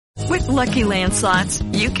With Lucky Land Slots,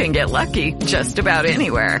 you can get lucky just about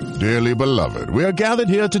anywhere. Dearly beloved, we are gathered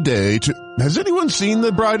here today to... Has anyone seen the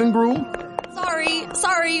bride and groom?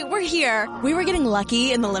 Sorry, we're here. We were getting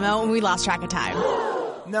lucky in the limo and we lost track of time.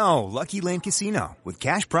 No, Lucky Land Casino, with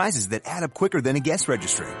cash prizes that add up quicker than a guest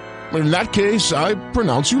registry. In that case, I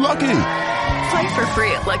pronounce you lucky. Play for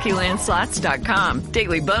free at LuckyLandSlots.com.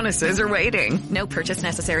 Daily bonuses are waiting. No purchase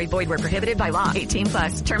necessary. Void where prohibited by law.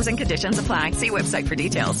 18+. Terms and conditions apply. See website for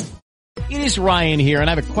details. It is Ryan here, and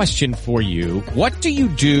I have a question for you. What do you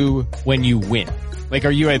do when you win? Like,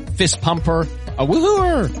 are you a fist pumper, a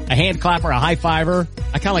woohooer, a hand clapper, a high fiver?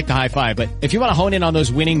 I kind of like the high five, but if you want to hone in on those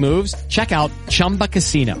winning moves, check out Chumba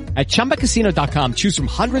Casino. At ChumbaCasino.com, choose from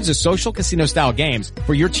hundreds of social casino-style games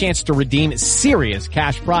for your chance to redeem serious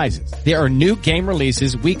cash prizes. There are new game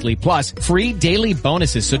releases weekly, plus free daily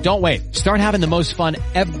bonuses, so don't wait. Start having the most fun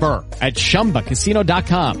ever at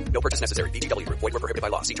ChumbaCasino.com. No purchase necessary. VGW. Void where prohibited by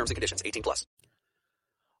law. See terms and conditions. 18+.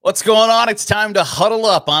 What's going on? It's time to huddle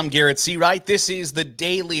up. I'm Garrett Seawright. This is the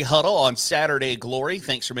Daily Huddle on Saturday Glory.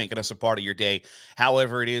 Thanks for making us a part of your day.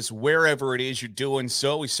 However it is, wherever it is you're doing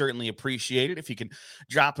so, we certainly appreciate it. If you can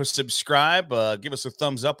drop a subscribe, give us a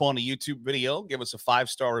thumbs up on a YouTube video, give us a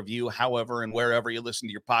 5-star review, however and wherever you listen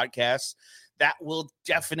to your podcasts, that will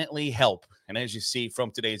definitely help. And as you see from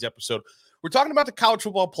today's episode, we're talking about the college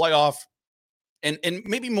football playoff and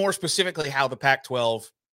maybe more specifically how the Pac-12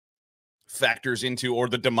 factors into, or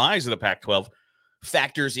the demise of the Pac-12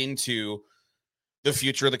 factors into the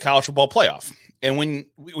future of the college football playoff. And when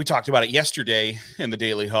we talked about it yesterday in the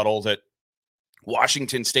Daily Huddle, that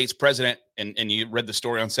Washington State's president, and you read the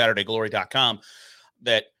story on SaturdayGlory.com,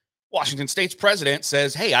 that Washington State's president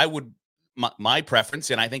says, hey, my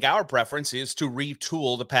preference, and I think our preference, is to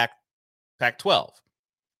retool the Pac-12.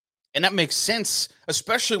 And that makes sense,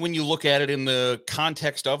 especially when you look at it in the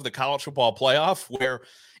context of the college football playoff, where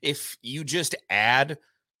if you just add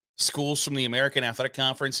schools from the American Athletic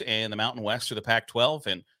Conference and the Mountain West to the Pac-12,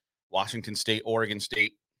 and Washington State, Oregon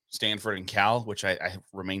State, Stanford, and Cal, which I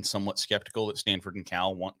remain somewhat skeptical that Stanford and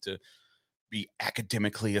Cal want to be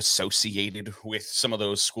academically associated with some of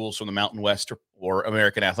those schools from the Mountain West or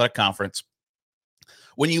American Athletic Conference.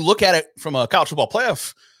 When you look at it from a college football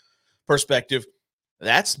playoff perspective,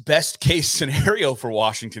 that's best case scenario for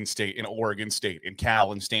Washington State and Oregon State and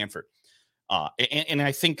Cal and Stanford. And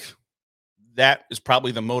I think that is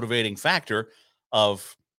probably the motivating factor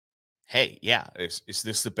of, hey, yeah, is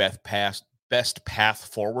this the best path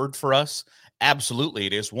forward for us? Absolutely,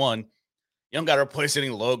 it is. One, you don't got to replace any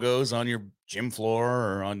logos on your gym floor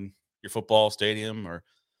or on your football stadium or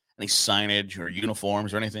any signage or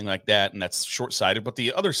uniforms or anything like that, and that's short-sighted. But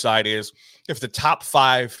the other side is, if the top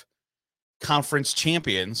 5 conference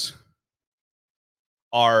champions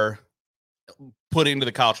are put into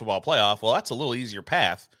the college football playoff, well, that's a little easier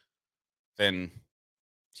path than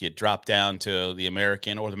you drop down to the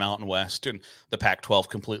American or the Mountain West and the Pac-12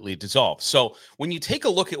 completely dissolves. So when you take a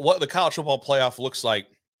look at what the college football playoff looks like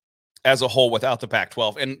as a whole without the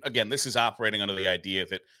Pac-12, and again, this is operating under the idea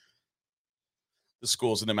that the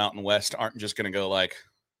schools in the Mountain West aren't just going to go like,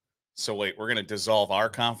 so wait, we're going to dissolve our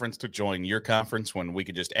conference to join your conference when we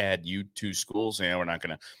could just add you 2 schools. And we're not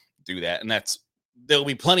going to do that. And there'll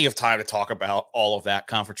be plenty of time to talk about all of that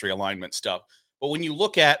conference realignment stuff. But when you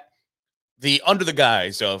look at under the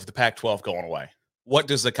guise of the Pac-12 going away, what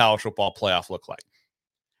does the college football playoff look like?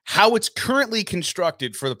 How it's currently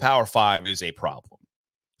constructed for the Power 5 is a problem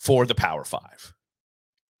for the Power 5.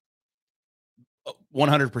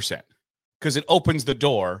 100%. Because it opens the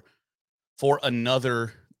door for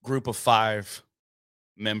another group of 5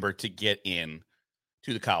 member to get in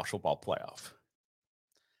to the college football playoff.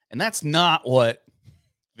 And that's not what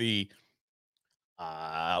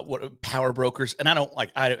what power brokers, and I don't like,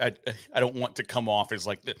 I don't want to come off as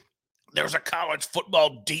like there's a college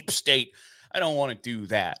football deep state. I don't want to do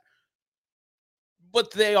that. But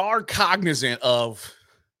they are cognizant of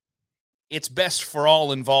it's best for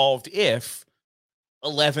all involved if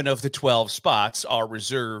 11 of the 12 spots are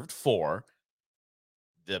reserved for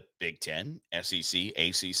the Big Ten, SEC,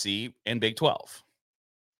 ACC, and Big 12.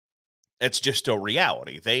 It's just a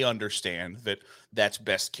reality. They understand that that's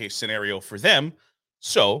best case scenario for them.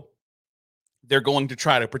 So they're going to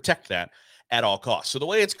try to protect that at all costs. So the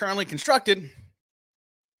way it's currently constructed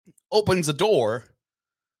opens the door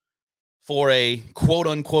for a quote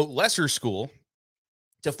unquote lesser school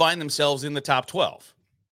to find themselves in the top 12.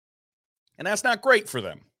 And that's not great for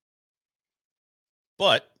them.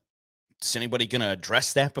 But is anybody going to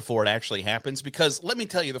address that before it actually happens? Because let me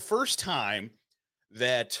tell you, the first time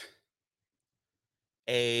that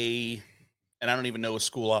and I don't even know a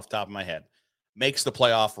school off the top of my head, makes the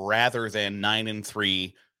playoff rather than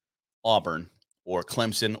 9-3 Auburn or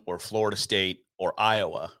Clemson or Florida State or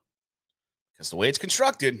Iowa. Because the way it's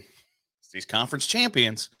constructed, these conference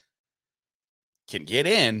champions can get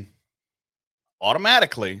in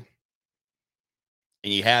automatically,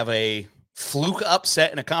 and you have a fluke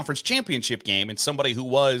upset in a conference championship game and somebody who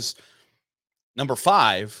was number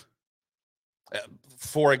 5.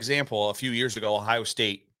 For example, a few years ago, Ohio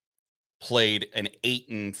State played an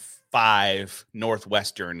 8-5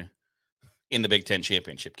 Northwestern in the Big Ten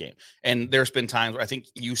championship game. And there's been times where I think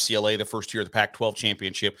UCLA, the first year of the Pac-12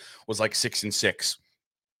 championship, was like 6-6.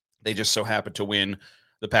 They just so happened to win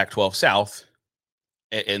the Pac-12 South.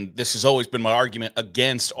 And this has always been my argument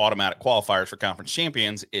against automatic qualifiers for conference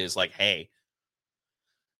champions is like, hey,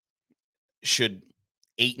 should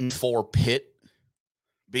 8-4 Pitt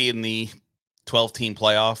be in the 12-team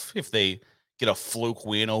playoff if they get a fluke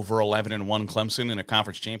win over 11-1 Clemson in a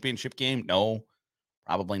conference championship game? No,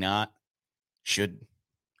 probably not. Should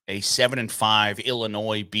a 7-5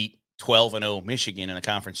 Illinois beat 12-0 Michigan in a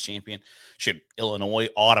conference champion? Should Illinois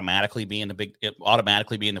automatically be in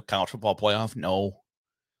the college football playoff? No.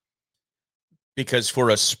 Because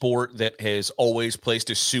for a sport that has always placed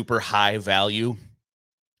a super high value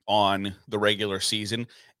on the regular season,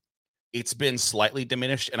 it's been slightly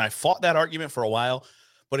diminished. And I fought that argument for a while,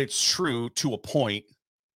 but it's true to a point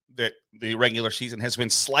that the regular season has been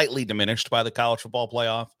slightly diminished by the college football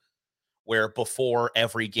playoff, where before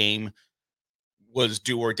every game was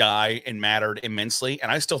do or die and mattered immensely. And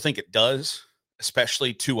I still think it does,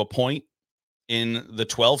 especially to a point in the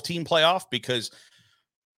 12-team playoff, because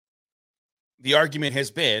the argument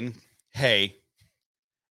has been, hey,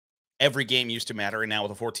 every game used to matter, and now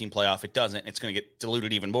with a 14 playoff, it doesn't. It's going to get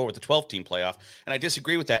diluted even more with the 12-team playoff. And I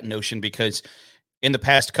disagree with that notion because in the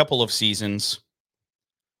past couple of seasons,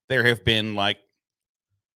 there have been like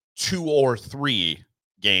 2 or 3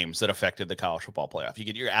 games that affected the college football playoff. You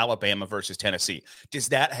get your Alabama versus Tennessee. Does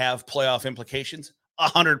that have playoff implications?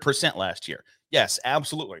 100% last year. Yes,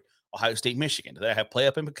 absolutely. Ohio State, Michigan. Did that have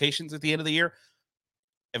playoff implications at the end of the year?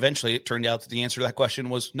 Eventually, it turned out that the answer to that question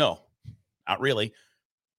was no, not really.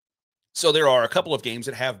 So there are a couple of games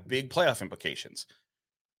that have big playoff implications.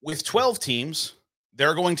 With 12 teams, there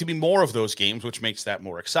are going to be more of those games, which makes that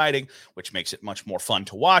more exciting, which makes it much more fun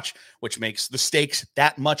to watch, which makes the stakes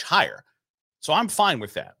that much higher. So I'm fine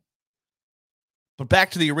with that. But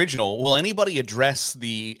back to the original, will anybody address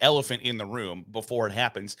the elephant in the room before it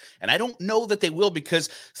happens? And I don't know that they will, because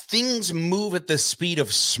things move at the speed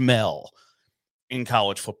of smell in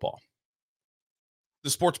college football. The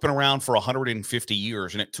sport's been around for 150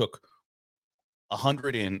 years, and it took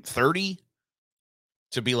 130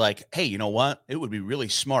 to be like, hey, you know what? It would be really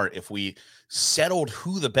smart if we settled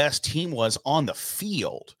who the best team was on the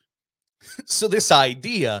field. So this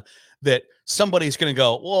idea that somebody's going to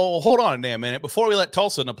go, well, hold on a minute. Before we let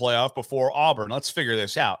Tulsa in the playoff, before Auburn, let's figure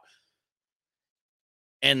this out.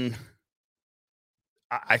 And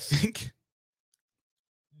I think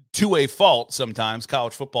to a fault, sometimes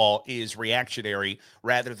college football is reactionary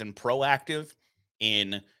rather than proactive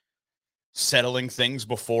in settling things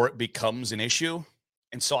before it becomes an issue.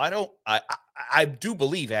 And so I do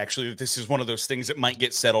believe actually that this is one of those things that might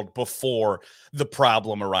get settled before the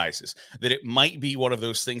problem arises, that it might be one of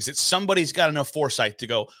those things that somebody's got enough foresight to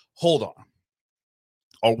go, hold on.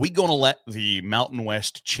 Are we going to let the Mountain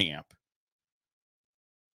West champ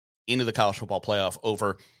into the college football playoff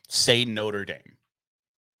over, say, Notre Dame?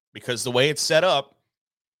 Because the way it's set up,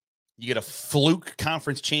 you get a fluke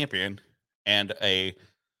conference champion and a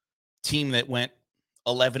team that went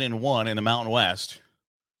 11-1 in the Mountain West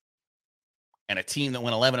and a team that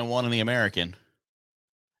went 11-1 in the American.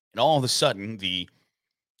 And all of a sudden, the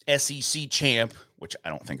SEC champ, which I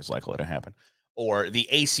don't think is likely to happen, or the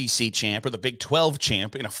ACC champ or the Big 12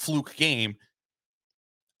 champ in a fluke game,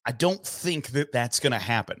 I don't think that that's going to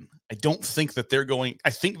happen. I don't think that they're going – I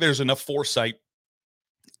think there's enough foresight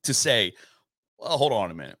to say, well, hold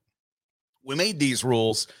on a minute. We made these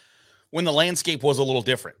rules when the landscape was a little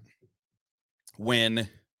different. When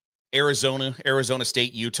Arizona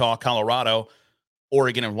State, Utah, Colorado,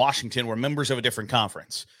 Oregon, and Washington were members of a different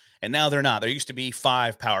conference. And now they're not. There used to be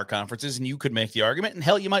 5 power conferences, and you could make the argument, and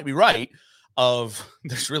hell, you might be right, of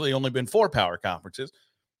there's really only been 4 power conferences.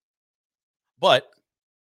 But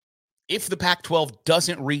if the Pac-12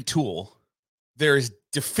 doesn't retool, there is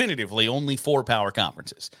definitively only 4 power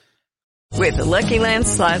conferences. With the Lucky Land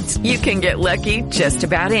Slots, you can get lucky just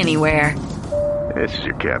about anywhere. This is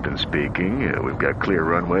your captain speaking. We've got clear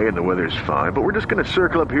runway and the weather's fine, but we're just going to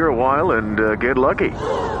circle up here a while and get lucky.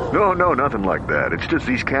 No, nothing like that. It's just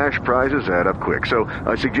these cash prizes add up quick. So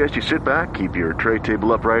I suggest you sit back, keep your tray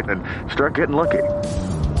table upright, and start getting lucky.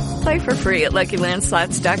 Play for free at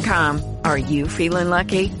LuckyLandSlots.com. Are you feeling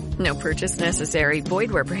lucky? No purchase necessary.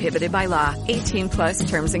 Void where prohibited by law. 18 plus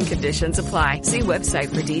terms and conditions apply. See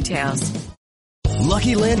website for details.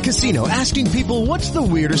 Lucky Land Casino, asking people, what's the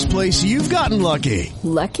weirdest place you've gotten lucky?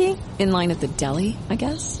 Lucky? In line at the deli, I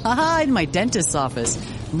guess? Aha, in my dentist's office.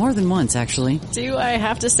 More than once, actually. Do I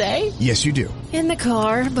have to say? Yes, you do. In the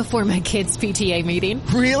car before my kids' PTA meeting.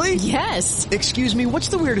 Really? Yes. Excuse me, what's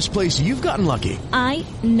the weirdest place you've gotten lucky? I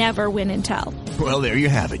never win and tell. Well, there you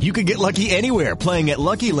have it. You can get lucky anywhere, playing at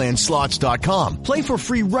LuckyLandSlots.com. Play for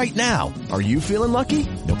free right now. Are you feeling lucky?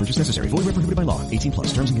 No purchase necessary. Void where prohibited by law. 18 plus.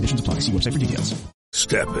 Terms and conditions apply. See website for details.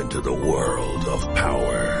 Step into the world of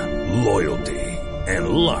power, loyalty, and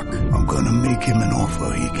luck. I'm gonna make him an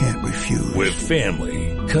offer he can't refuse. With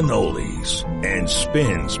family, cannolis, and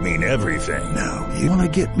spins mean everything. Now, you wanna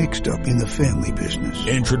get mixed up in the family business.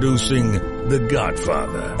 Introducing The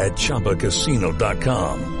Godfather at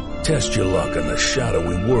ChumbaCasino.com. Test your luck in the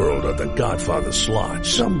shadowy world of The Godfather slot.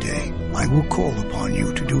 Someday, I will call upon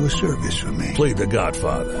you to do a service for me. Play The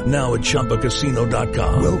Godfather, now at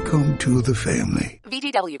ChumbaCasino.com. Welcome to the family.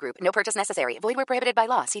 VGW Group. No purchase necessary. Void where prohibited by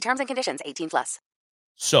law. See terms and conditions. 18 plus.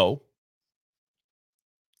 So,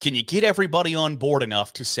 can you get everybody on board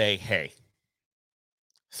enough to say, hey,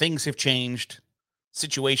 things have changed,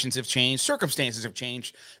 situations have changed, circumstances have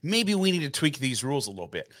changed. Maybe we need to tweak these rules a little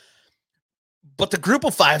bit. But the group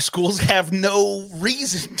of 5 schools have no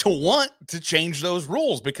reason to want to change those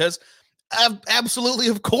rules because absolutely,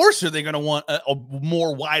 of course, are they going to want a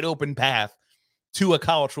more wide open path to a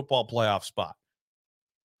college football playoff spot.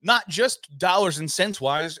 Not just dollars and cents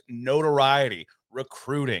wise, notoriety,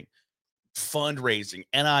 recruiting, fundraising,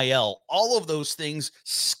 NIL, all of those things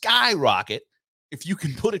skyrocket if you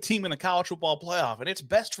can put a team in a college football playoff, and it's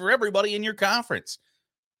best for everybody in your conference.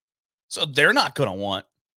 So they're not going to want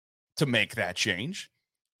to make that change.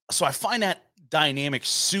 So I find that dynamic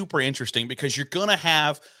super interesting because you're going to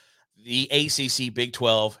have the ACC, Big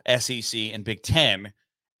 12, SEC, and Big 10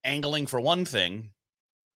 angling for one thing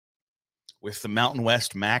with the Mountain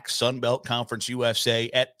West, MAC, Sun Belt Conference, USA,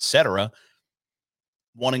 etc.,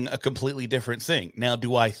 wanting a completely different thing. Now,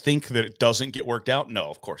 do I think that it doesn't get worked out? No,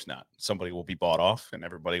 of course not. Somebody will be bought off and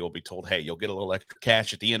everybody will be told, hey, you'll get a little extra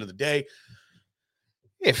cash at the end of the day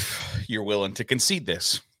if you're willing to concede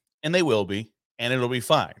this. And they will be, and it'll be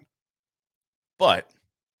fine. But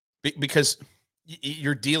because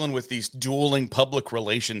you're dealing with these dueling public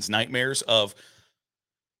relations nightmares of,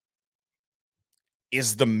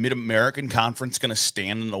 is the Mid-American Conference going to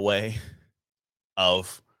stand in the way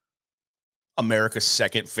of America's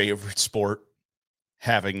second favorite sport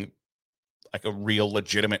having like a real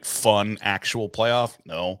legitimate fun actual playoff?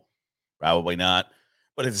 No, probably not.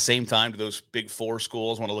 But at the same time, do those Big 4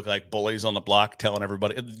 schools want to look like bullies on the block telling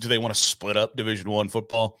everybody, do they want to split up Division I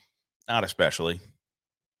football? Not especially.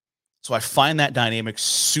 So I find that dynamic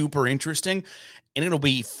super interesting, and it'll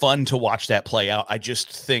be fun to watch that play out. I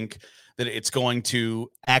just think that it's going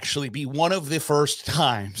to actually be one of the first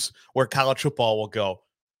times where college football will go,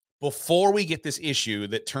 before we get this issue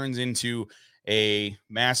that turns into a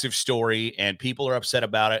massive story and people are upset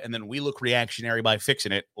about it, and then we look reactionary by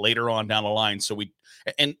fixing it later on down the line. So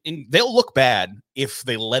and they'll look bad if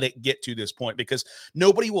they let it get to this point because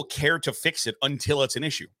nobody will care to fix it until it's an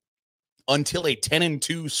issue. Until a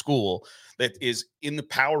 10-2 school that is in the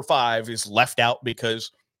Power 5 is left out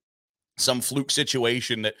because some fluke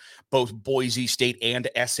situation that both Boise State and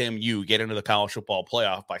SMU get into the college football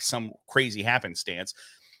playoff by some crazy happenstance.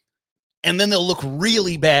 And then they'll look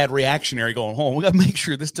really bad reactionary going, oh, we got to make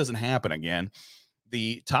sure this doesn't happen again.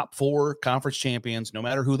 The top 4 conference champions, no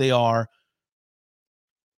matter who they are,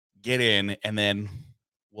 get in, and then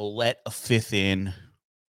we'll let a 5th in,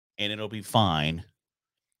 and it'll be fine.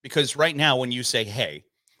 Because right now, when you say, hey,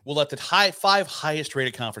 we'll let the 5 highest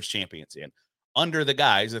rated conference champions in, under the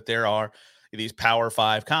guise that there are these Power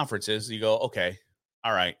 5 conferences, you go, okay,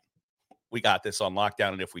 all right, we got this on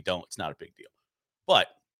lockdown, and if we don't, it's not a big deal. But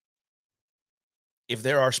if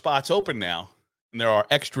there are spots open now, and there are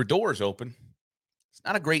extra doors open, it's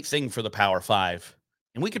not a great thing for the Power 5.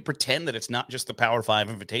 And we could pretend that it's not just the Power 5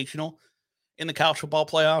 Invitational in the college football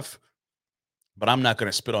playoff, but I'm not going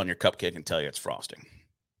to spit on your cupcake and tell you it's frosting.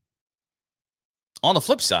 On the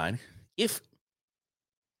flip side, if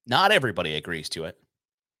not everybody agrees to it,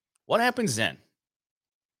 what happens then?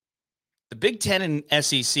 The Big 10 and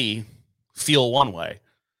SEC feel one way,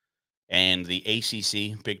 and the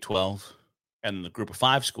ACC, Big 12, and the group of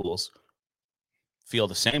 5 schools feel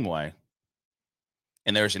the same way,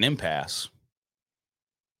 and there's an impasse.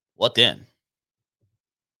 What then?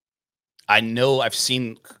 I know I've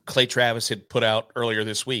seen Clay Travis had put out earlier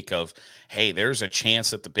this week of, hey, there's a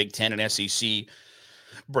chance that the Big Ten and SEC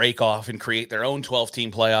break off and create their own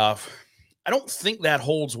 12-team playoff. I don't think that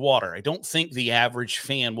holds water. I don't think the average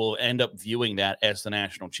fan will end up viewing that as the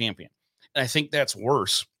national champion. And I think that's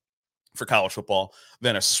worse for college football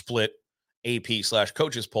than a split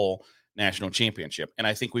AP/coaches poll national championship. And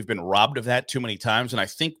I think we've been robbed of that too many times. And I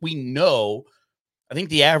think I think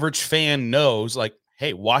the average fan knows, like,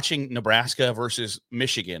 hey, watching Nebraska versus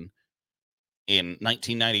Michigan in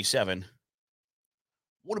 1997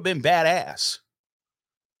 would have been badass.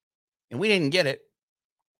 And we didn't get it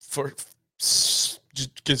just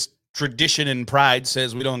because tradition and pride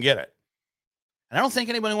says we don't get it. And I don't think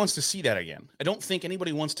anybody wants to see that again. I don't think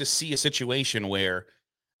anybody wants to see a situation where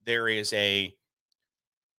there is a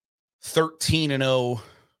 13-0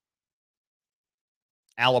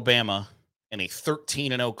 Alabama and a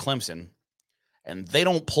 13-0 Clemson, and they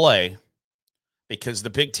don't play because the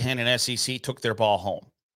Big Ten and SEC took their ball home.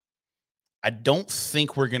 I don't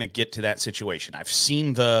think we're going to get to that situation. I've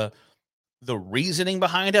seen the reasoning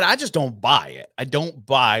behind it. I just don't buy it. I don't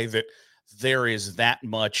buy that there is that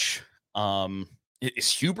much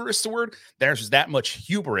is hubris the word? There's that much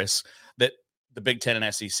hubris that the Big Ten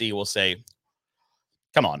and SEC will say,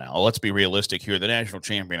 come on now, let's be realistic here. The national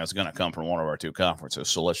champion is going to come from one of our two conferences,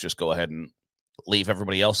 so let's just go ahead and leave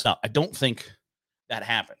everybody else out. I don't think that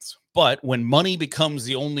happens. But when money becomes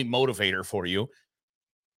the only motivator for you,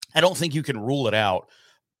 I don't think you can rule it out.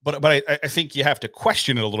 But I think you have to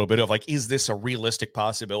question it a little bit of, like, is this a realistic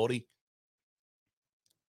possibility?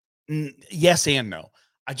 Yes and no.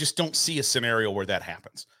 I just don't see a scenario where that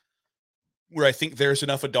happens, where I think there's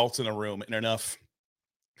enough adults in the room and enough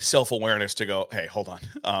self-awareness to go, hey, hold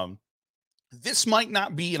on. This might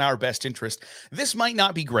not be in our best interest. This might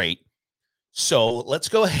not be great. So let's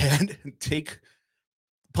go ahead and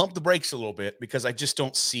pump the brakes a little bit, because I just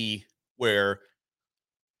don't see where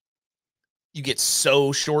you get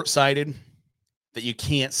so short-sighted that you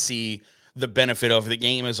can't see the benefit of the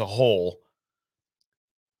game as a whole.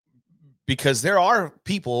 Because there are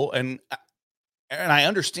people, and I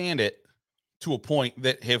understand it to a point,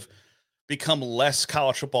 that have become less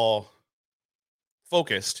college football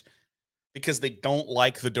focused because they don't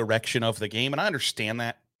like the direction of the game. And I understand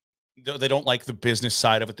that. They don't like the business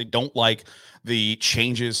side of it. They don't like the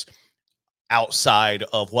changes outside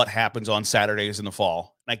of what happens on Saturdays in the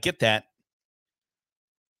fall. And I get that.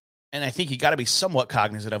 And I think you got to be somewhat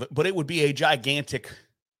cognizant of it, but it would be a gigantic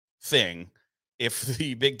thing if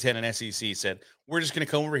the Big Ten and SEC said, we're just going to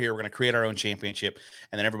come over here, we're going to create our own championship,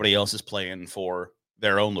 and then everybody else is playing for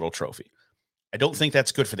their own little trophy. I don't think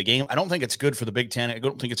that's good for the game. I don't think it's good for the Big Ten. I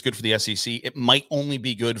don't think it's good for the SEC. It might only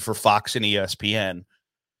be good for Fox and ESPN.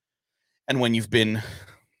 And when you've been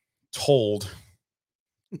told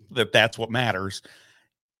that that's what matters,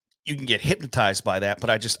 you can get hypnotized by that. But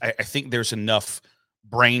I think there's enough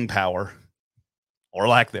brain power, or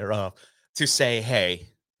lack thereof, to say, hey,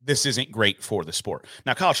 this isn't great for the sport.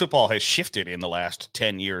 Now, college football has shifted in the last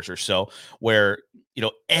 10 years or so, where,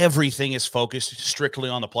 everything is focused strictly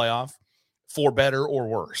on the playoff, for better or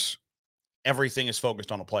worse. Everything is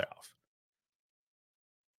focused on the playoff.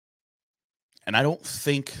 And I don't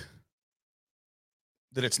think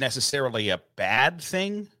that it's necessarily a bad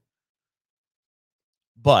thing,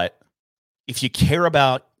 but if you care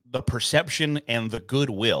about the perception and the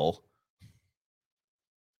goodwill,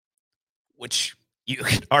 which you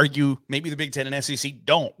could argue maybe the Big Ten and SEC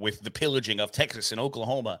don't, with the pillaging of Texas and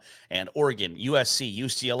Oklahoma and Oregon, USC,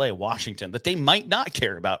 UCLA, Washington, that they might not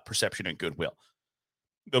care about perception and goodwill.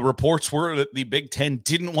 The reports were that the Big Ten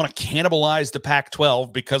didn't want to cannibalize the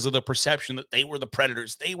Pac-12 because of the perception that they were the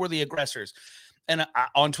predators, they were the aggressors. And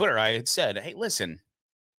on Twitter, I had said, hey, listen,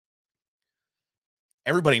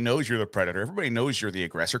 everybody knows you're the predator. Everybody knows you're the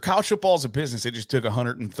aggressor. College football is a business. It just took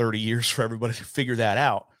 130 years for everybody to figure that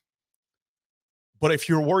out. But if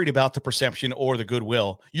you're worried about the perception or the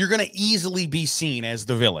goodwill, you're going to easily be seen as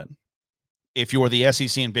the villain if you're the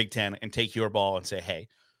SEC and Big Ten and take your ball and say, hey,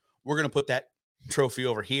 we're going to put that trophy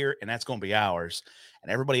over here, and that's going to be ours.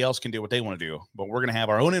 And everybody else can do what they want to do. But we're going to have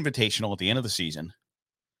our own invitational at the end of the season,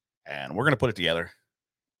 and we're going to put it together,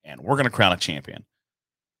 and we're going to crown a champion.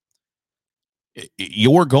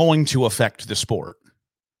 You're going to affect the sport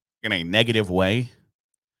in a negative way,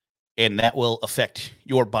 and that will affect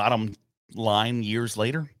your bottom line years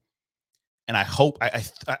later. And I hope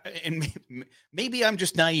and maybe I'm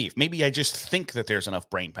just naive. Maybe I just think that there's enough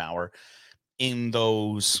brain power in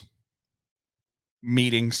those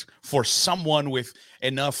meetings for someone with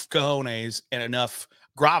enough cojones and enough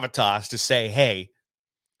gravitas to say, hey,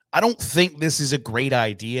 I don't think this is a great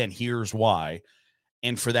idea, and here's why.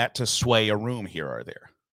 and for that to sway a room here or there.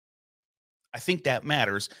 I think that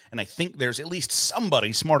matters, and I think there's at least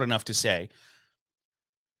somebody smart enough to say,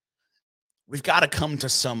 we've got to come to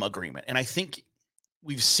some agreement. And I think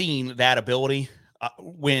we've seen that ability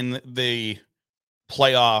when the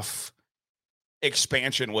playoff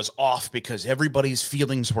expansion was off because everybody's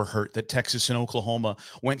feelings were hurt that Texas and Oklahoma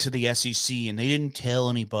went to the SEC and they didn't tell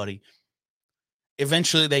anybody.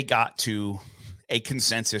 Eventually, they got to a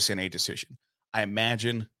consensus and a decision. I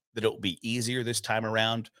imagine that it will be easier this time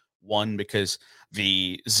around. One, because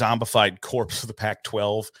the zombified corpse of the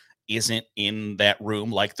Pac-12 isn't in that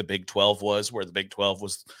room like the Big 12 was, where the Big 12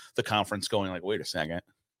 was the conference going like, wait a second,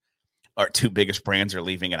 our two biggest brands are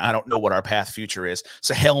leaving, and I don't know what our path future is.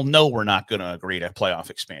 So hell no, we're not going to agree to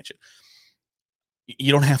playoff expansion.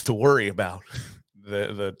 You don't have to worry about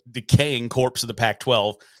the decaying corpse of the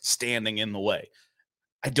Pac-12 standing in the way.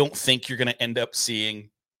 I don't think you're going to end up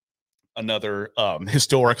seeing another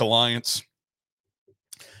historic alliance,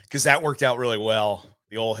 because that worked out really well,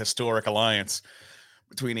 the old historic alliance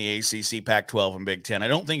between the ACC, Pac-12, and Big Ten. I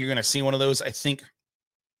don't think you're going to see one of those. I think,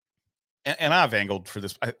 and I've angled for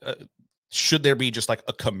this, should there be just like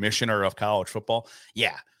a commissioner of college football?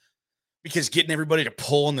 Yeah, because getting everybody to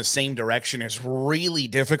pull in the same direction is really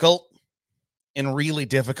difficult, and really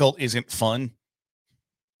difficult isn't fun.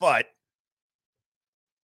 But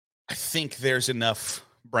I think there's enough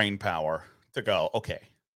brain power to go, okay,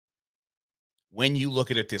 when you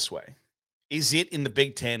look at it this way, is it in the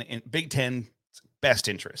Big Ten's best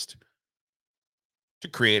interest to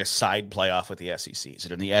create a side playoff with the SEC? Is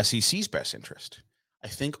it in the SEC's best interest? I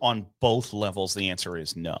think on both levels, the answer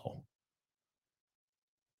is no.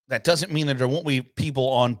 That doesn't mean that there won't be people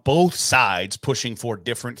on both sides pushing for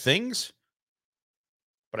different things,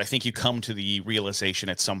 but I think you come to the realization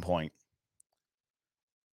at some point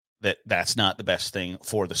that that's not the best thing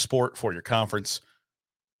for the sport, for your conference.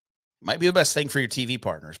 Might be the best thing for your TV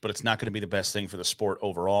partners, but it's not going to be the best thing for the sport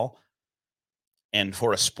overall. And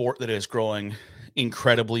for a sport that is growing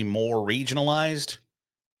incredibly more regionalized,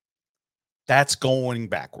 that's going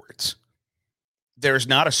backwards. There's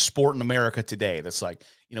not a sport in America today that's like,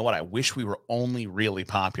 you know what, I wish we were only really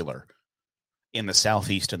popular in the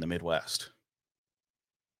Southeast and the Midwest.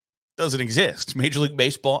 Doesn't exist. Major League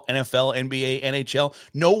Baseball, NFL, NBA, NHL,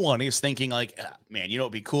 no one is thinking like, man, you know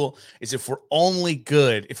what'd be cool is if we're only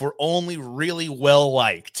good, if we're only really well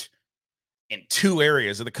liked in two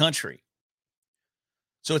areas of the country.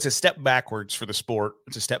 So it's a step backwards for the sport.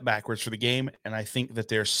 It's a step backwards for the game. And I think that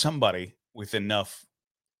there's somebody with enough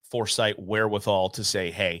foresight, wherewithal to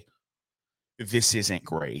say, hey, this isn't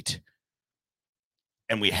great.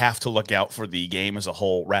 And we have to look out for the game as a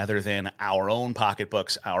whole rather than our own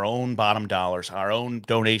pocketbooks, our own bottom dollars, our own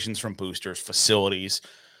donations from boosters, facilities,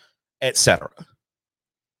 etc.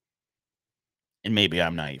 And maybe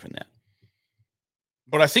I'm naive in that.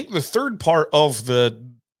 But I think the third part of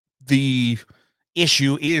the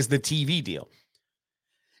issue is the TV deal.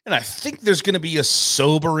 And I think there's going to be a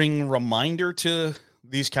sobering reminder to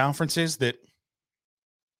these conferences that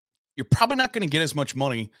you're probably not going to get as much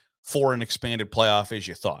money for an expanded playoff as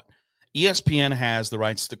you thought. ESPN has the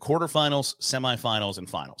rights to the quarterfinals, semifinals, and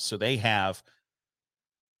finals. So they have,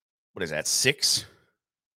 what is that,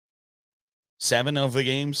 7 of the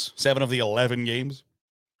games, 7 of the 11 games.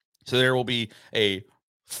 So there will be a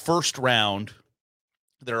first round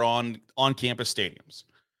that are on campus stadiums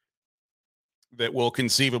that will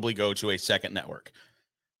conceivably go to a second network.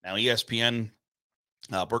 Now, ESPN,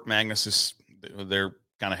 Burke Magnus is their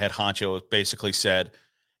kind of head honcho, basically said,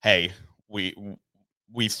 hey, we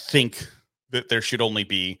think that there should only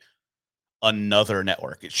be another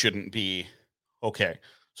network. It shouldn't be, okay.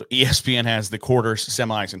 So ESPN has the quarters,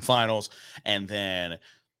 semis, and finals, and then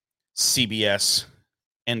CBS,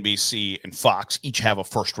 NBC, and Fox each have a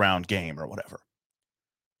first round game or whatever.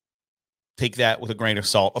 Take that with a grain of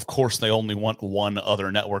salt. Of course, they only want one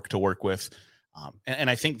other network to work with. And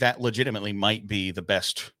I think that legitimately might be the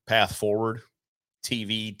best path forward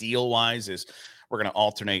TV deal-wise is we're going to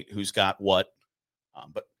alternate who's got what.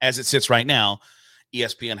 But as it sits right now,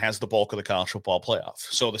 ESPN has the bulk of the college football playoff.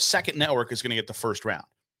 So the second network is going to get the first round.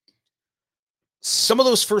 Some of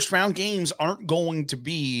those first round games aren't going to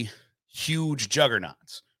be huge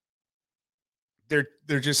juggernauts. They're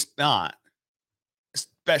just not.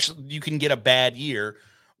 Especially, you can get a bad year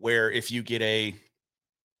where if you get a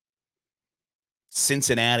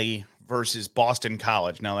Cincinnati versus Boston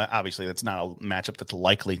College, now obviously that's not a matchup that's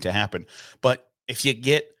likely to happen, but if you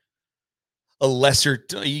get a lesser,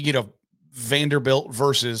 you get a Vanderbilt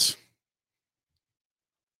versus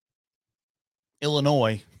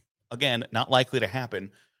Illinois, again, not likely to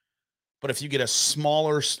happen. But if you get a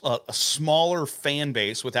smaller fan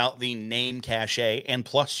base without the name cachet, and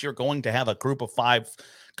plus you're going to have a group of 5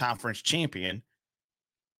 conference champion,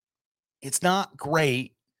 it's not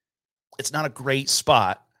great. It's not a great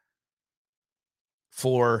spot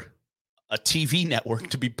for a TV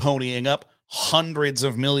network to be ponying up hundreds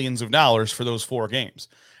of millions of dollars for those 4 games.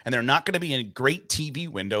 And they're not going to be in great TV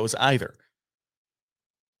windows either.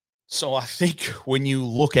 So I think when you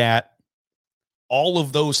look at all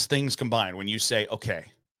of those things combined, when you say, okay,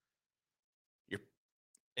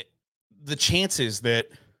 the chances that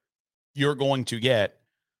you're going to get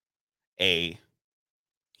a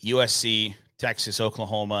USC, Texas,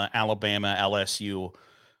 Oklahoma, Alabama, LSU,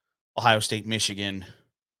 Ohio State, Michigan,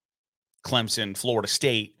 Clemson, Florida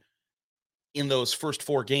State in those first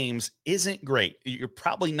 4 games isn't great. You're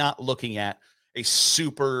probably not looking at a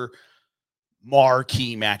super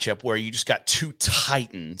marquee matchup where you just got 2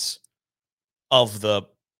 titans of the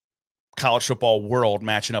college football world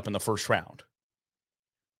matching up in the first round.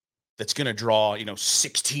 That's going to draw,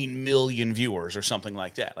 16 million viewers or something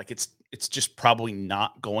like that. Like it's just probably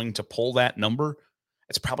not going to pull that number.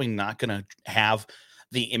 It's probably not going to have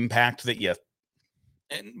the impact that you,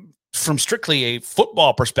 and from strictly a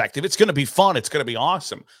football perspective, it's going to be fun. It's going to be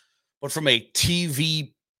awesome. But from a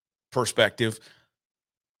TV perspective,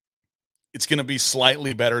 it's going to be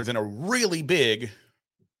slightly better than a really big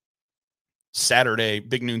Saturday,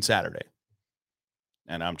 big noon Saturday.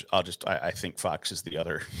 And I think Fox is the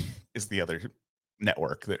other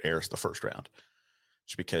network that airs the first round.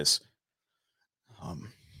 Just because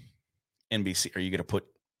NBC, are you going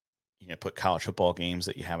to put college football games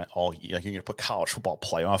that you haven't all, you're going to put college football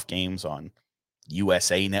playoff games on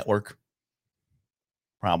USA Network?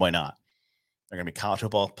 Probably not. They're going to be college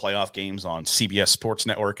football playoff games on CBS Sports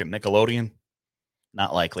Network and Nickelodeon?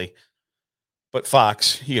 Not likely. But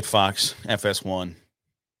Fox, you get Fox, FS1.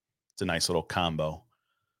 It's a nice little combo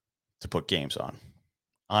to put games on.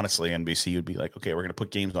 Honestly, NBC would be like, okay, we're going to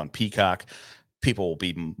put games on Peacock. People will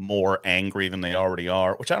be more angry than they already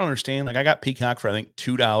are, which I don't understand. Like, I got Peacock for, I think,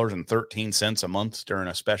 $2.13 a month during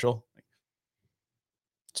a special.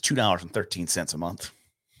 It's $2.13 a month.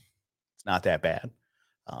 It's not that bad.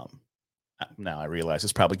 Now I realize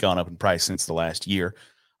it's probably gone up in price since the last year.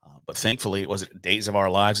 But thankfully, it was Days of Our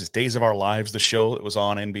Lives. It's Days of Our Lives, the show that was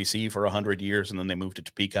on NBC for 100 years, and then they moved it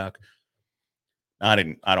to Peacock. I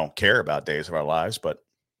don't care about Days of Our Lives, but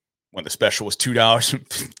when the special was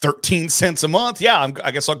 $2.13 a month, yeah,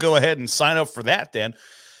 I guess I'll go ahead and sign up for that then.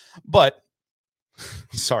 But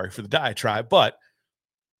sorry for the diatribe, but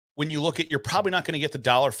when you look at, you're probably not going to get the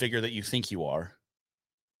dollar figure that you think you are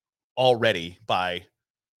already by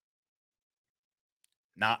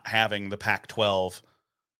not having the Pac-12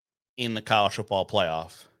 in the college football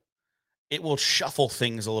playoff. It will shuffle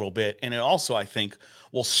things a little bit. And it also, I think,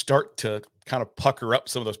 will start to kind of pucker up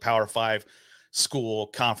some of those Power 5 school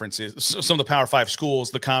conferences, some of the Power 5 schools,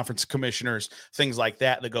 the conference commissioners, things like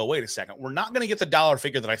that go, wait a second, we're not going to get the dollar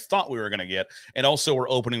figure that I thought we were going to get. And also we're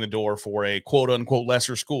opening the door for a quote unquote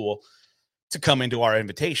lesser school to come into our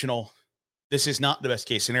invitational. This is not the best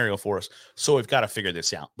case scenario for us. So we've got to figure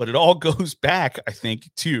this out. But it all goes back, I think,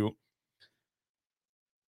 to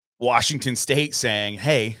Washington State saying,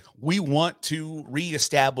 hey, we want to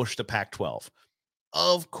reestablish the Pac-12.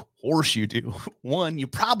 Of course you do. One, you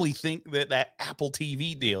probably think that Apple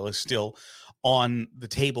TV deal is still on the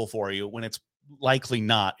table for you when it's likely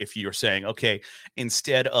not. If you're saying, okay,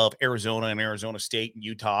 instead of Arizona and Arizona State and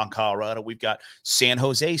Utah and Colorado, we've got San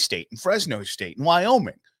Jose State and Fresno State and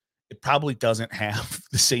Wyoming. It probably doesn't have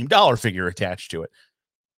the same dollar figure attached to it.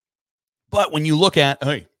 But when you look at,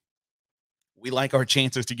 hey, we like our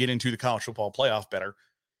chances to get into the college football playoff better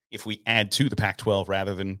if we add to the Pac-12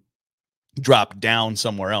 rather than drop down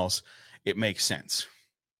somewhere else, it makes sense.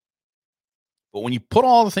 But when you put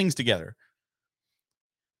all the things together,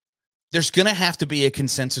 there's going to have to be a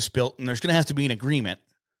consensus built, and there's going to have to be an agreement.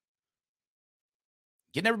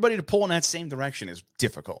 Getting everybody to pull in that same direction is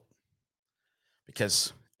difficult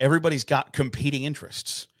because everybody's got competing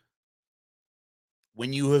interests.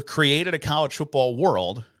 When you have created a college football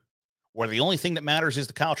world where the only thing that matters is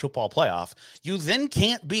the college football playoff, you then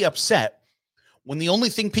can't be upset when the only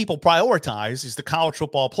thing people prioritize is the college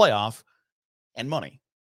football playoff and money.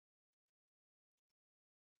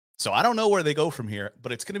 So I don't know where they go from here,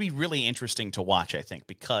 but it's going to be really interesting to watch, I think,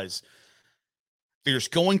 because there's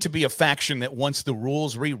going to be a faction that wants the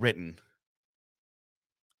rules rewritten.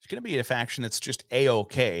 It's going to be a faction that's just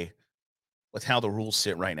A-okay with how the rules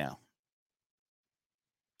sit right now.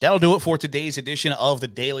 That'll do it for today's edition of the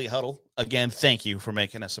Daily Huddle. Again, thank you for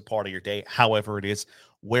making us a part of your day, however it is,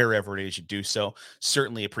 wherever it is you do so.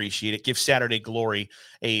 Certainly appreciate it. Give Saturday Glory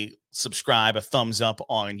a subscribe, a thumbs up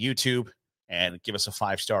on YouTube, and give us a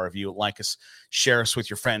 5-star review. Like us, share us with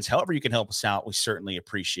your friends. However you can help us out, we certainly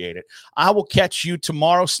appreciate it. I will catch you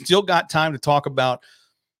tomorrow. Still got time to talk about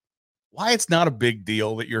why it's not a big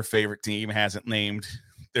deal that your favorite team hasn't named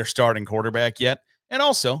their starting quarterback yet. And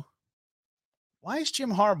also, why is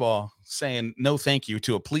Jim Harbaugh saying no thank you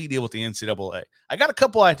to a plea deal with the NCAA? I got a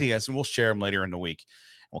couple ideas, and we'll share them later in the week.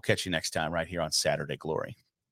 We'll catch you next time right here on Saturday Glory.